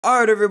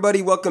Alright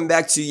everybody, welcome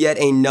back to yet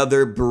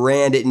another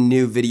brand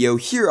new video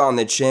here on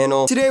the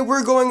channel. Today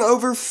we're going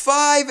over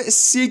 5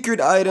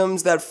 secret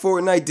items that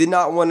Fortnite did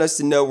not want us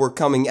to know were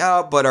coming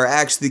out, but are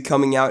actually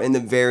coming out in the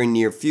very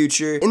near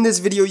future. In this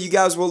video, you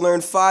guys will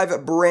learn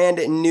 5 brand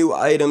new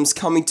items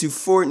coming to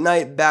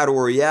Fortnite Battle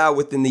Royale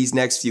within these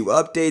next few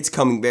updates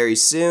coming very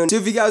soon. So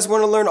if you guys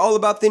want to learn all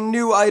about the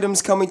new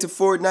items coming to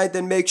Fortnite,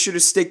 then make sure to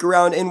stick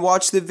around and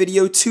watch the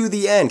video to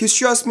the end. Because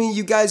trust me,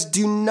 you guys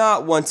do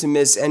not want to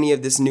miss any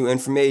of this new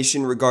information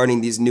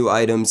regarding these new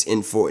items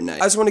in Fortnite. I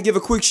just want to give a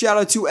quick shout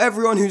out to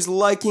everyone who's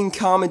liking,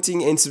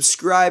 commenting, and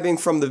subscribing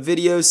from the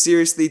video.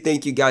 Seriously,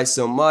 thank you guys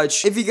so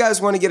much. If you guys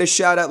want to get a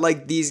shout out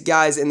like these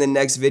guys in the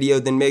next video,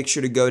 then make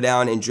sure to go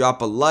down and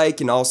drop a like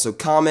and also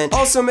comment.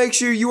 Also, make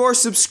sure you are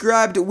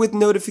subscribed with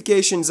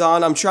notifications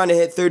on. I'm trying to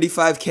hit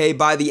 35K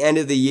by the end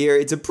of the year.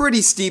 It's a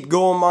pretty steep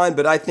goal of mine,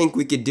 but I think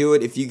we could do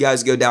it if you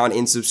guys go down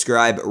and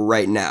subscribe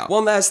right now.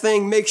 One last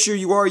thing, make sure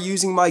you are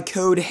using my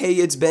code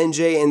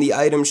heyitsbenjay in the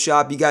item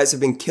shop. You guys have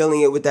been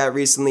killing it with that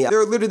recently. There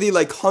are literally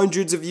like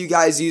hundreds of you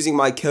guys using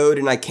my code,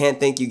 and I can't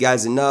thank you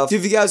guys enough. So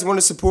if you guys want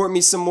to support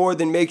me some more,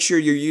 then make sure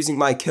you're using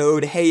my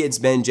code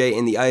heyitsbenjay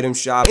in the item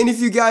shop. And if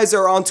you guys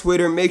are on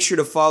Twitter, make sure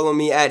to follow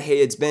me at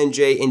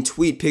heyitsbenjay and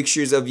tweet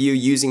pictures of you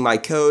using my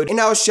code, and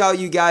I'll shout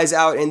you guys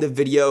out in the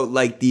video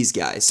like these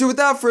guys. So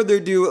without further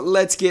ado,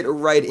 let's get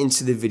right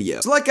into the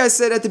video. So like I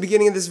said at the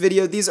beginning of this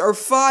video, these are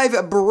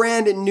 5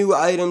 brand new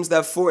items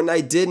that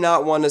Fortnite did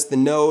not want us to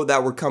know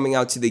that were coming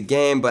out to the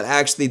game, but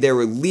actually they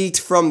were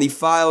leaked from the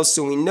files,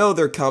 so we know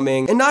they're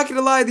coming. And not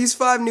gonna lie, these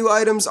 5 new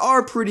items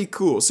are pretty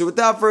cool. So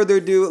without further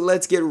ado,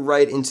 let's get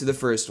right into the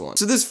first one.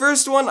 So this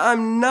first one,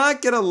 I'm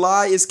not gonna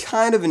lie, is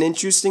kind of an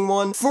interesting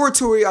one.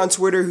 Fortori on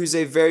Twitter, who's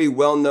a very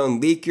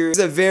well-known leaker, he's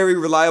a very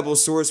reliable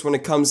source when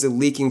it comes to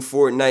leaking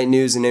Fortnite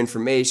news and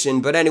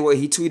information. But anyway,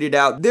 he tweeted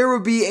out, there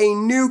will be a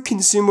new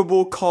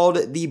consumable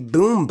called the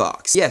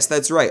Boombox. Yes,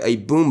 that's right, a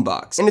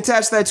Boombox. And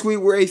attached to that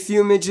tweet were a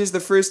few images, the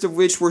first of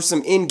which were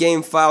some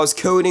in-game files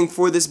coding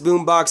for this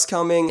Boombox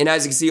coming. And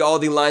as you can see, all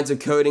the lines of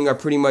coding are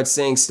pretty much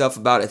saying stuff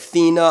about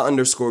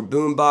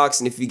Athena_Boombox,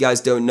 and if you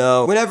guys don't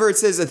know, whenever it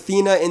says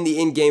Athena in the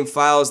in-game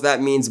files,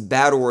 that means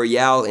Battle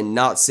Royale and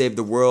not Save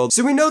the World.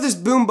 So we know this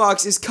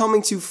Boombox is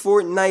coming to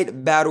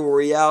Fortnite Battle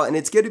Royale, and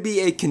it's going to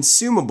be a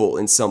consumable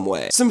in some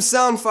way. Some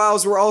sound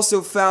files were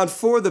also found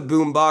for the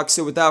Boombox,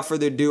 so without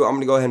further ado, I'm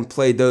going to go ahead and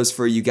play those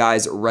for you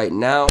guys right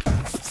now.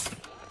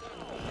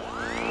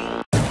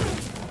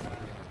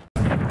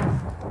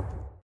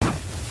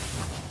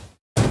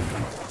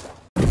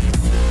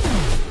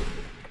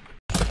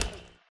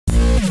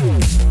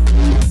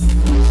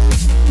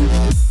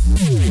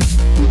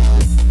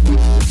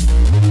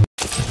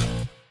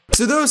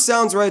 So those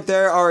sounds right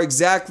there are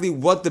exactly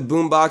what the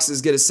Boombox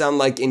is going to sound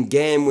like in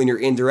game when you're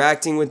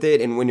interacting with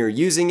it and when you're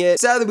using it.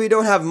 Sadly, we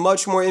don't have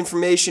much more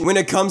information when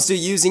it comes to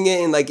using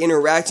it and like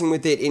interacting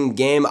with it in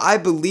game. I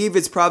believe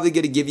it's probably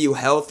going to give you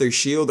health or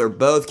shield or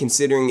both,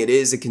 considering it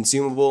is a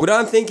consumable. What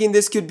I'm thinking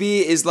this could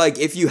be is like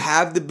if you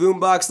have the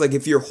Boombox, like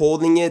if you're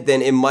holding it,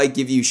 then it might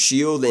give you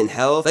shield and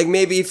health. Like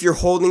maybe if you're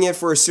holding it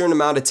for a certain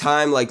amount of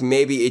time, like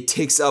maybe it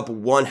ticks up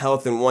 1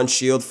 health and 1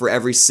 shield for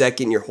every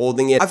second you're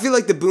holding it. I feel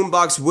like the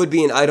Boombox would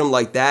be an item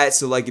like that.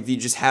 So like if you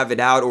just have it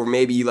out, or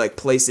maybe you like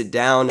place it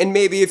down, and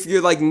maybe if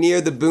you're like near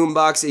the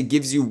Boombox, it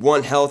gives you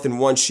 1 health and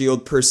 1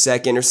 shield per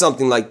second or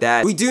something like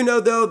that. We do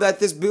know though that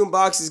this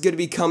Boombox is going to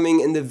be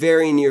coming in the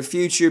very near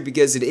future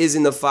because it is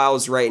in the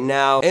files right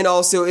now, and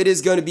also it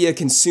is going to be a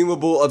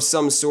consumable of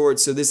some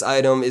sort, so this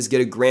item is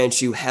going to grant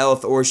you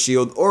health or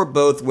shield or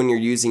both when you're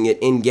using it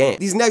in game.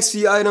 These next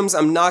few items,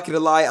 I'm not going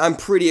to lie, I'm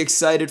pretty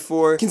excited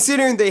for,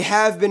 considering they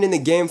have been in the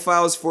game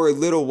files for a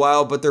little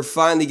while, but they're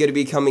finally going to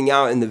be coming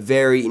out in the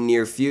very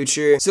near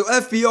future. So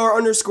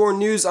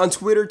FBR_news on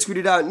Twitter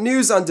tweeted out,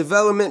 news on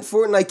development,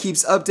 Fortnite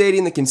keeps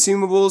updating the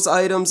consumables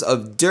items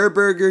of Der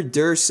Burger,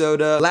 Der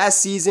Soda. Last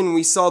season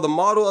we saw the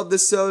model of the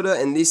soda,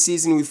 and this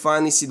season we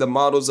finally see the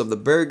models of the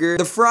burger.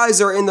 The fries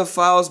are in the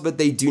files, but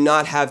they do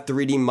not have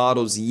 3D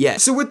models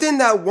yet. So within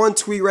that one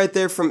tweet right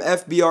there from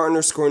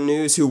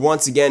FBR_news, who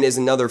once again is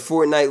another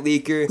Fortnite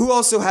leaker, who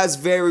also has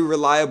very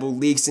reliable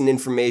leaks and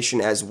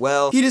information as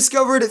well, he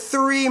discovered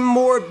 3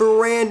 more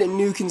brand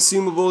new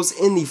consumables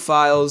in the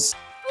files.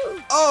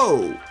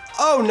 Oh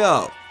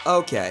no.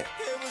 Okay.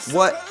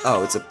 What?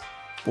 Oh, it's a,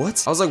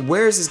 what? I was like,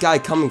 where is this guy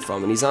coming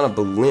from? And he's on a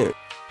balloon.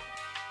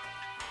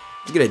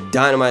 He's gonna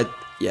dynamite.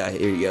 Yeah,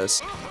 here he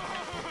goes.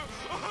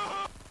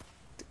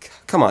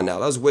 Come on now,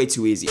 that was way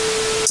too easy.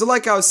 So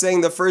like I was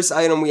saying, the first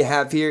item we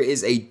have here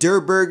is a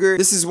Der Burger.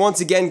 This is once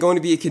again going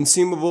to be a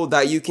consumable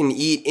that you can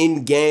eat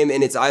in game,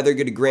 and it's either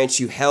going to grant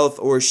you health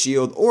or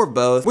shield or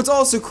both. What's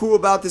also cool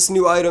about this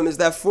new item is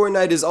that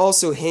Fortnite is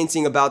also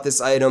hinting about this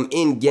item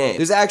in game.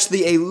 There's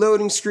actually a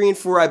loading screen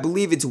for, I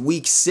believe it's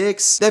week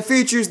 6, that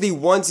features the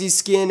onesie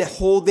skin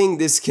holding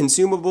this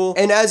consumable,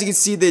 and as you can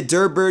see, the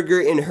Der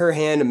Burger in her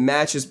hand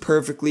matches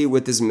perfectly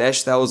with this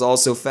mesh that was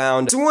also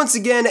found. So once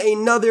again,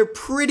 another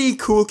pretty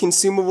cool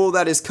consumable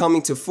that is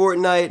coming to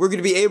Fortnite. Fortnite, we're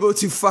gonna be able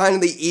to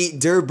finally eat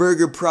Durr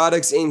Burger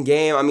products in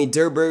game. I mean,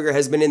 Durr Burger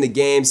has been in the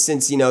game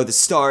since, you know, the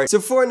start. So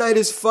Fortnite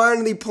is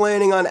finally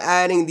planning on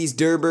adding these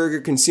Durr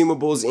Burger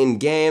consumables in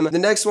game. The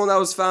next one that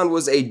was found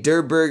was a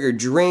Durr Burger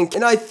drink,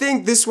 and I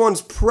think this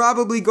one's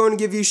probably going to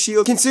give you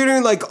shield,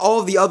 considering like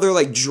all the other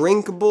like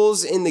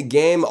drinkables in the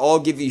game all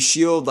give you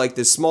shield, like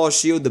the small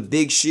shield, the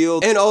big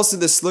shield, and also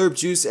the slurp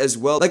juice as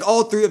well. Like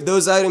all three of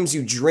those items,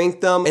 you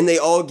drink them and they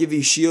all give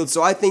you shield.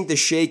 So I think the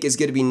shake is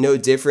going to be no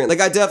different.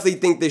 Like I definitely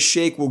think this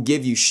shake will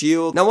give you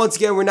shield. Now once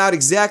again, we're not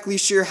exactly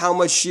sure how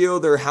much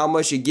shield or how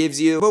much it gives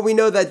you, but we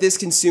know that this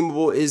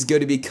consumable is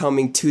going to be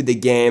coming to the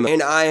game,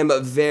 and I am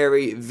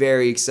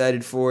very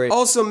excited for it.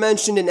 Also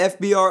mentioned in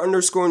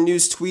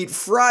FBR_news tweet,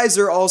 fries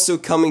are also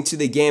coming to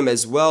the game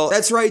as well.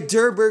 That's right,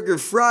 Durr Burger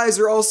fries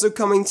are also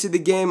coming to the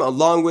game,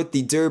 along with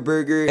the Durr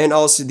Burger and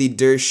also the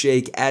Durr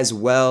Shake as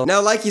well.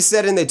 Now, like you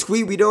said in the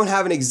tweet, we don't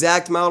have an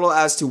exact model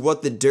as to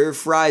what the Durr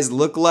fries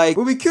look like,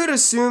 but we could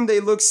assume they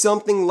look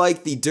something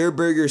like the Durr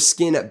Burger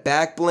skin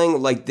back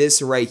bling, like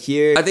this right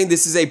here. I think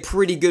this is a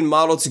pretty good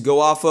model to go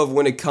off of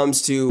when it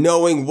comes to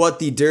knowing what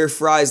the Durr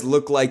fries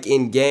look like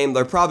in game.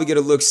 They're probably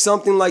gonna look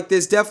something like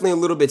this, definitely a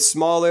little bit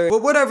smaller,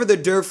 but whatever the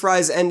Durr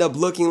fries end up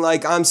looking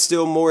like, I'm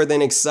still more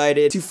than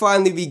excited to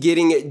finally be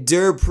getting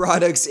Durr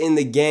products in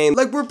the game.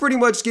 Like we're pretty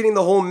much getting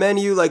the whole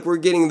menu. Like we're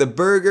getting the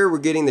burger, we're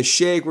getting the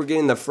shake, we're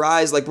getting the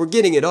fries, like we're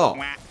getting it all.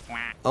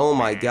 Oh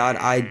my god,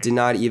 I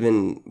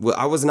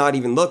was not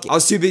even looking. I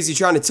was too busy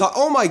trying to talk.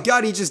 Oh my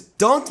god, he just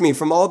dunked me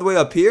from all the way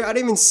up here. I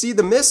didn't even see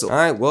the missile.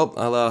 Alright, well,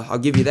 I'll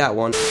give you that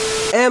one.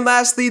 And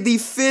lastly, the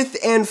fifth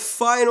and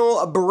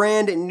final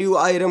brand new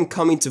item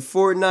coming to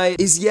Fortnite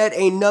is yet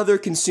another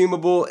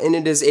consumable, and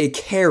it is a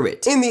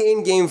carrot. In the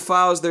in-game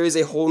files, there is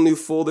a whole new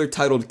folder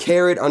titled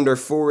carrot under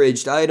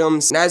foraged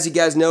items. And as you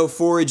guys know,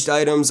 foraged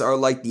items are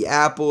like the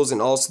apples and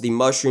also the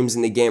mushrooms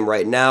in the game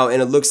right now,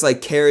 and it looks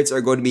like carrots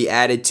are going to be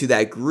added to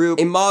that group.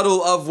 A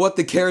model of what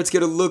the carrot's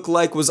gonna look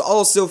like was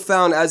also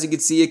found. As you can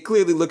see, it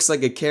clearly looks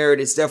like a carrot.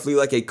 It's definitely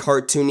like a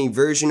cartoony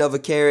version of a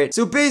carrot.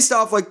 So based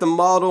off like the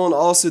model and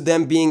also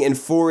them being in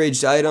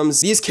foraged items,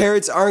 these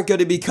carrots aren't going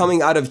to be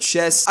coming out of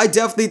chests. I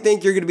definitely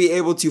think you're going to be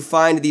able to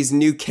find these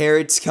new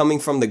carrots coming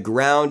from the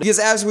ground, because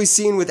as we've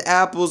seen with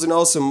apples and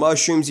also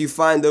mushrooms, you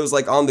find those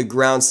like on the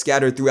ground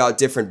scattered throughout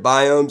different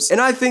biomes, and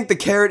I think the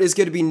carrot is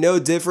going to be no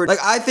different. Like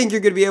I think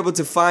you're going to be able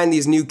to find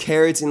these new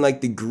carrots in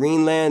like the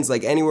green lands,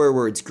 like anywhere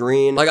where it's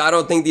green. Like I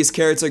don't think these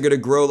carrots are going to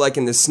grow like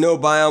in the snow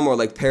biome or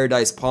like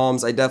paradise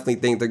palms. I definitely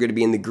think they're going to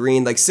be in the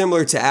green, like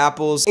similar to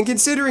apples. And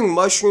considering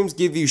mushrooms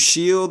give you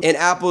shield and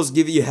apples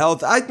give you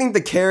health, I think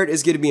the carrot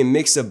is going to be a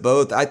mix of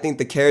both. I think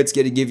the carrot's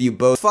going to give you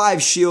both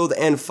 5 shield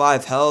and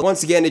 5 health.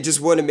 Once again, it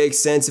just wouldn't make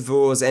sense if it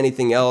was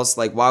anything else.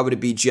 Like why would it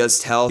be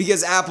just health?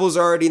 Because apples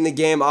are already in the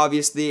game,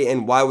 obviously,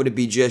 and why would it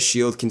be just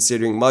shield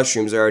considering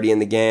mushrooms are already in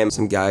the game?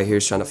 Some guy here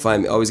is trying to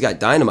find me. Oh, he's got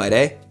dynamite,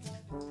 eh?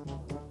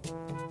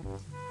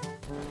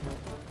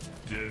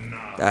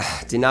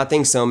 Did not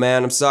think so,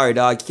 man. I'm sorry,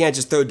 dog. You can't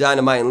just throw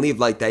dynamite and leave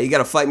like that. You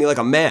gotta fight me like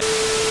a man.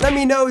 Let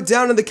me know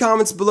down in the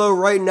comments below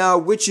right now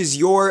which is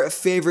your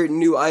favorite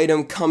new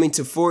item coming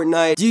to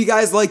Fortnite. Do you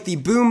guys like the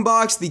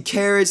boombox, the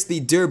carrots, the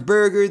Durr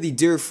Burger, the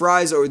Durr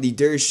Fries, or the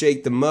Durr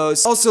Shake the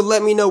most? Also,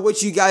 let me know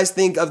what you guys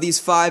think of these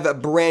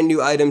 5 brand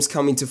new items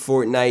coming to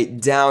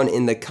Fortnite down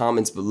in the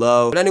comments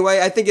below. But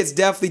anyway, I think it's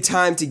definitely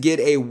time to get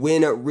a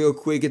win real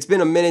quick. It's been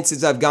a minute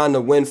since I've gotten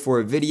a win for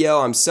a video.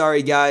 I'm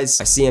sorry,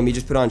 guys. I see him. He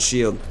just put on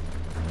shield.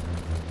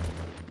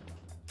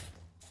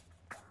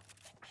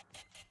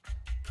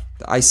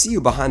 I see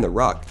you behind the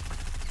rock.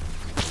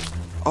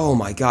 Oh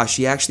my gosh,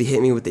 he actually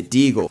hit me with the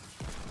deagle.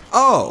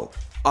 Oh,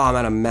 I'm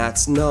out of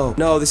mats. No,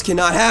 this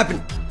cannot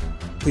happen.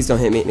 Please don't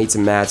hit me. I need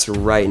some mats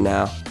right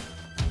now.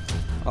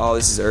 Oh,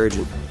 this is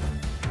urgent.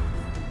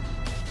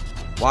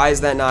 Why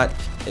is that not?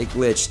 It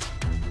glitched.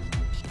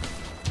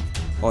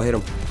 Oh, hit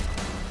him.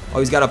 Oh,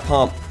 he's got a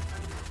pump.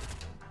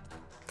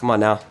 Come on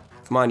now.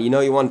 Come on, you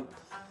know you want...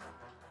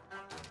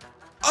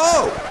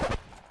 Oh!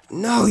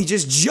 No, he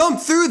just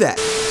jumped through that.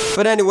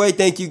 But anyway,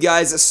 thank you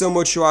guys so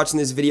much for watching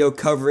this video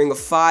covering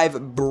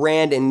 5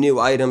 brand new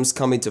items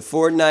coming to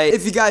Fortnite.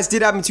 If you guys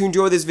did happen to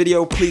enjoy this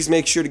video, please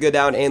make sure to go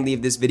down and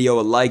leave this video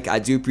a like. I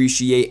do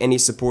appreciate any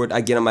support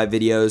I get on my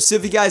videos. So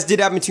if you guys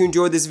did happen to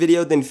enjoy this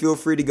video, then feel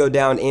free to go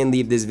down and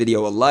leave this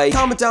video a like.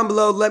 Comment down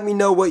below, let me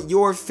know what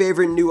your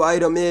favorite new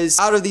item is.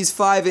 Out of these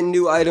 5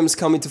 new items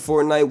coming to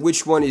Fortnite,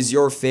 which one is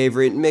your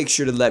favorite? Make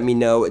sure to let me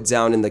know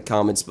down in the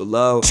comments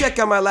below. Check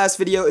out my last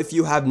video if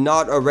you have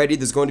not already.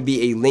 There's going to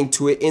be a link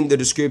to it in the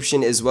description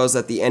as well as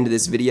at the end of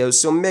this video,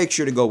 so make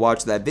sure to go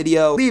watch that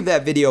video. Leave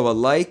that video a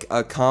like,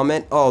 a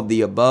comment, all the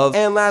above.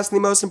 And lastly,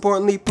 most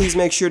importantly, please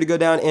make sure to go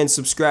down and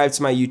subscribe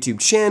to my YouTube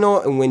channel,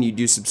 and when you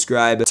do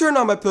subscribe, turn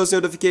on my post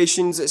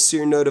notifications so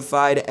you're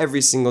notified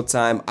every single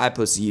time I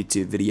post a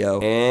YouTube video.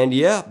 And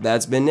yeah,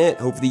 that's been it.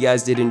 Hopefully you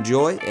guys did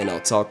enjoy, and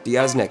I'll talk to you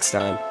guys next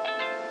time.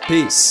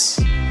 Peace.